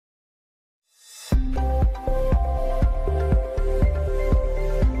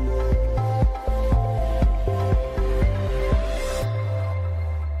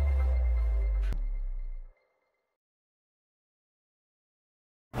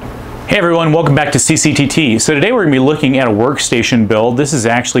Hey everyone, welcome back to CCTT. So today we're going to be looking at a workstation build. This is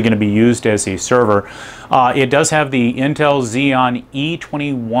actually going to be used as a server. It does have the Intel Xeon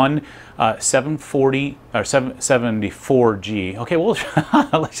E-2174G. Okay, well,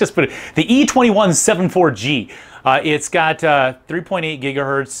 let's just put it, the E-2174G. It's got 3.8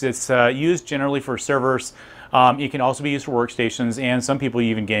 gigahertz. It's used generally for servers. It can also be used for workstations, and some people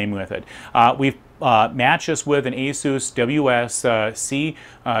even game with it. We've matched this with an ASUS WS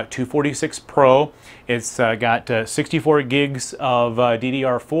C246 Pro. It's got 64 gigs of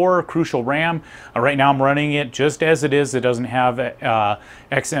DDR4 crucial RAM. Right now I'm running it just as it is. It doesn't have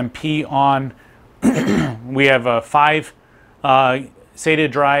XMP on. We have 5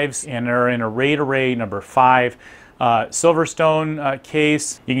 SATA drives, and they're in a RAID array number 5. Silvertone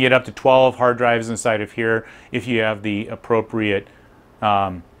case. You can get up to 12 hard drives inside of here if you have the appropriate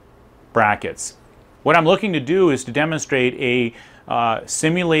brackets. What I'm looking to do is to demonstrate a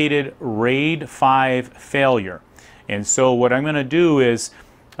simulated RAID 5 failure. And so what I'm going to do is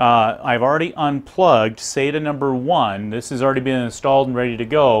I've already unplugged SATA number 1. This has already been installed and ready to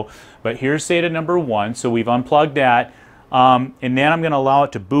go, but here's SATA number 1. So we've unplugged that, and then I'm going to allow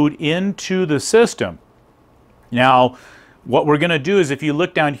it to boot into the system. Now, what we're going to do is, if you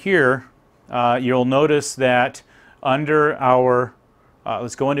look down here, you'll notice that under our,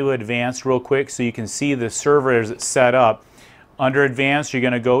 let's go into Advanced real quick so you can see the server as it's set up. Under Advanced, you're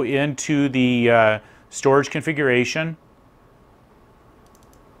going to go into the storage configuration.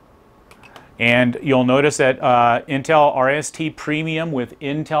 And you'll notice that Intel RST Premium with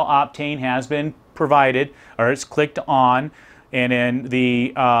Intel Optane has been provided, or it's clicked on. And then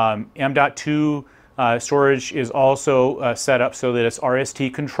the M.2 storage is also set up so that it's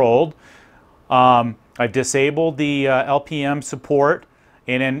RST controlled. I've disabled the LPM support,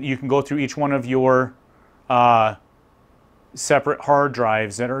 and then you can go through each one of your separate hard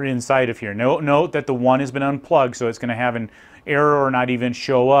drives that are inside of here. Note that the one has been unplugged, so it's going to have an error or not even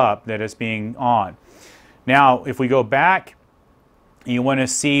show up that it's being on. Now, if we go back, you want to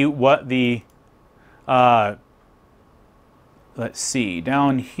see what the let's see,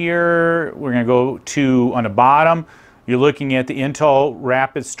 down here, we're going to go to, on the bottom, you're looking at the Intel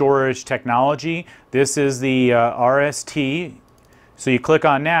Rapid Storage Technology. This is the RST. So you click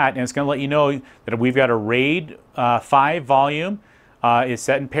on that, and it's going to let you know that we've got a RAID 5 volume. It's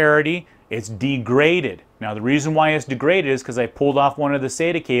set in parity. It's degraded. Now, the reason why it's degraded is because I pulled off one of the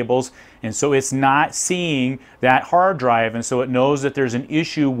SATA cables, and so it's not seeing that hard drive, and so it knows that there's an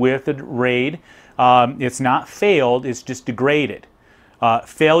issue with the RAID. It's not failed, it's just degraded.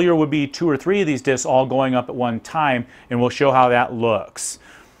 Failure would be 2 or 3 of these disks all going up at one time, and we'll show how that looks.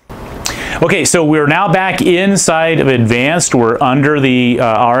 Okay, so we're now back inside of Advanced. We're under the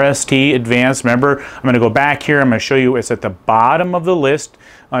RST Advanced. Remember, I'm going to go back here. I'm going to show you it's at the bottom of the list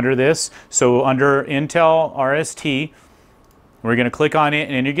under this. So under Intel RST, we're going to click on it,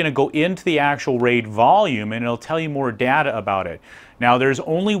 and then you're going to go into the actual RAID volume, and it'll tell you more data about it. Now, there's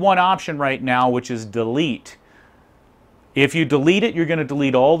only one option right now, which is delete. If you delete it, you're going to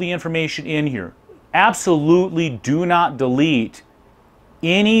delete all the information in here. Absolutely do not delete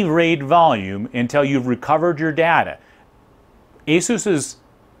any RAID volume until you've recovered your data. ASUS's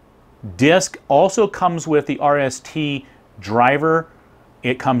disk also comes with the RST driver.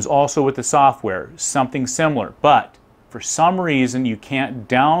 It comes also with the software, something similar. But for some reason, you can't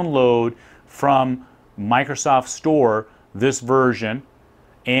download from Microsoft Store this version,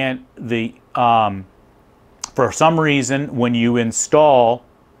 and the for some reason, when you install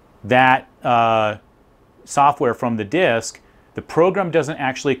that software from the disk, the program doesn't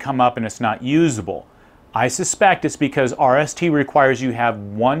actually come up and it's not usable. I suspect it's because RST requires you have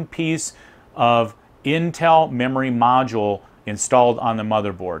one piece of Intel memory module installed on the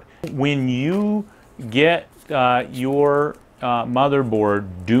motherboard. When you get your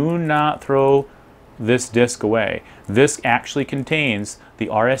motherboard, do not throw this disk away. This actually contains the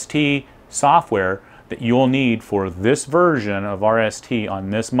RST software that you'll need for this version of RST on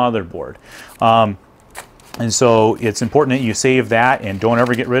this motherboard. And so it's important that you save that and don't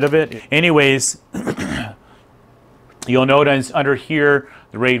ever get rid of it. Anyways, you'll notice under here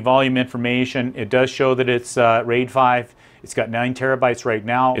the RAID volume information. It does show that it's RAID 5. It's got 9 terabytes right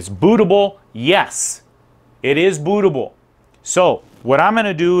now. It's bootable. Yes, it is bootable. So what I'm going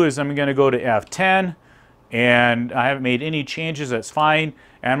to do is I'm going to go to F10, and I haven't made any changes. That's fine.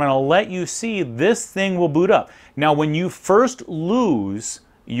 And I'm going to let you see this thing will boot up. Now, when you first lose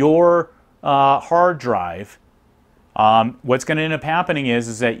your hard drive, what's going to end up happening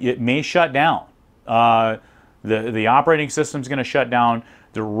is that it may shut down. The operating system is going to shut down.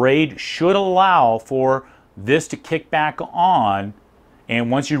 The RAID should allow for this to kick back on And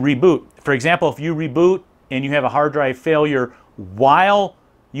once you reboot, for example, if you reboot and you have a hard drive failure while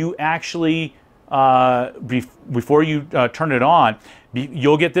you actually, before you turn it on,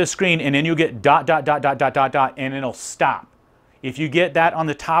 you'll get this screen, and then you'll get ... and it'll stop. If you get that on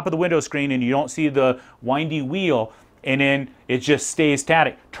the top of the Windows screen and you don't see the windy wheel, and then it just stays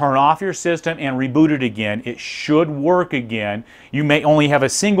static, turn off your system and reboot it again. It should work again. You may only have a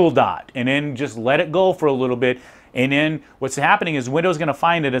single dot, and then just let it go for a little bit. And then what's happening is Windows is going to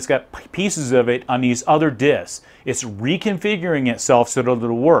find that it's got pieces of it on these other disks. It's reconfiguring itself so that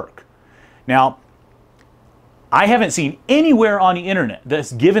it'll work. Now, I haven't seen anywhere on the internet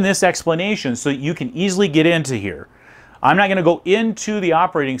that's given this explanation so that you can easily get into here. I'm not going to go into the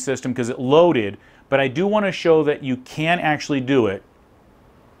operating system because it loaded, but I do want to show that you can actually do it.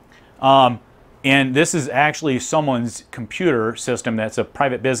 And this is actually someone's computer system that's a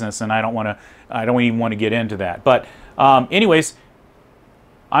private business, and I don't even want to get into that. But anyways,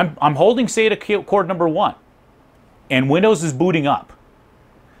 I'm holding SATA cord number 1, and Windows is booting up.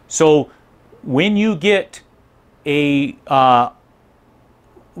 So when you get a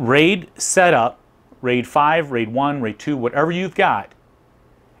RAID setup, RAID 5, RAID 1, RAID 2, whatever you've got,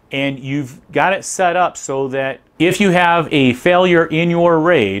 and you've got it set up so that if you have a failure in your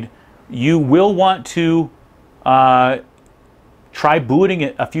RAID, you will want to try booting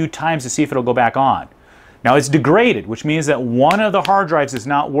it a few times to see if it'll go back on. Now it's degraded, which means that one of the hard drives is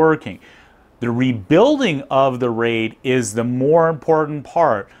not working. The rebuilding of the RAID is the more important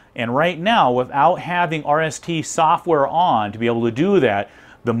part. And right now, without having RST software on to be able to do that,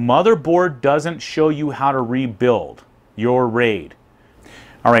 the motherboard doesn't show you how to rebuild your RAID.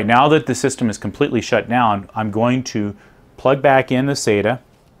 All right, now that the system is completely shut down, I'm going to plug back in the SATA.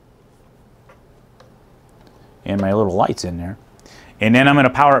 And my little light's in there. And then I'm going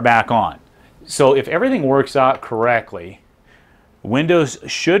to power it back on. So if everything works out correctly, Windows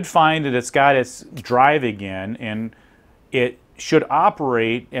should find that it's got its drive again, and it should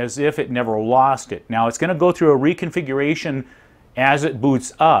operate as if it never lost it. Now it's going to go through a reconfiguration as it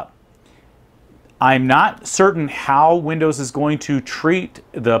boots up. I'm not certain how Windows is going to treat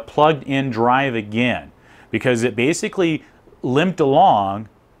the plugged-in drive again, because it basically limped along,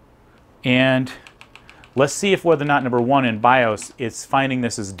 and let's see if whether or not number 1 in BIOS it's finding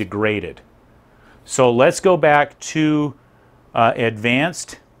this is degraded. So let's go back to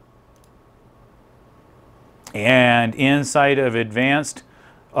Advanced, and inside of Advanced,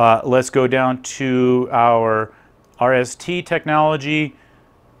 let's go down to our RST technology.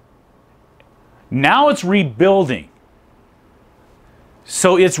 Now it's rebuilding.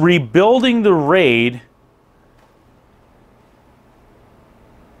 So it's rebuilding the RAID.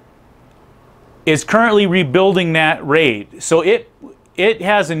 It's currently rebuilding that RAID. So it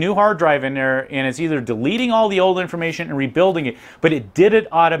has a new hard drive in there, and it's either deleting all the old information and rebuilding it, but it did it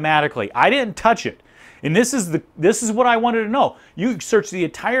automatically. I didn't touch it. And this is what I wanted to know. You search the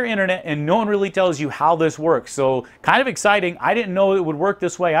entire internet and no one really tells you how this works. So kind of exciting. I didn't know it would work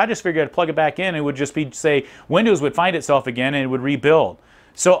this way. I just figured I'd plug it back in and it would just be, say, Windows would find itself again and it would rebuild.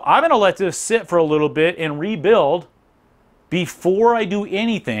 So I'm going to let this sit for a little bit and rebuild before I do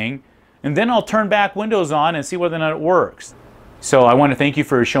anything, and then I'll turn back Windows on and see whether or not it works. So I want to thank you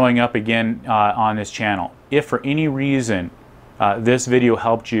for showing up again on this channel. If for any reason this video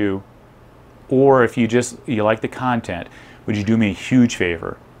helped you, or if you like the content, would you do me a huge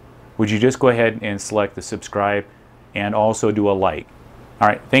favor? Would you just go ahead and select the subscribe and also do a like? All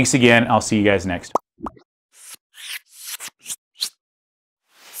right, thanks again. I'll see you guys next.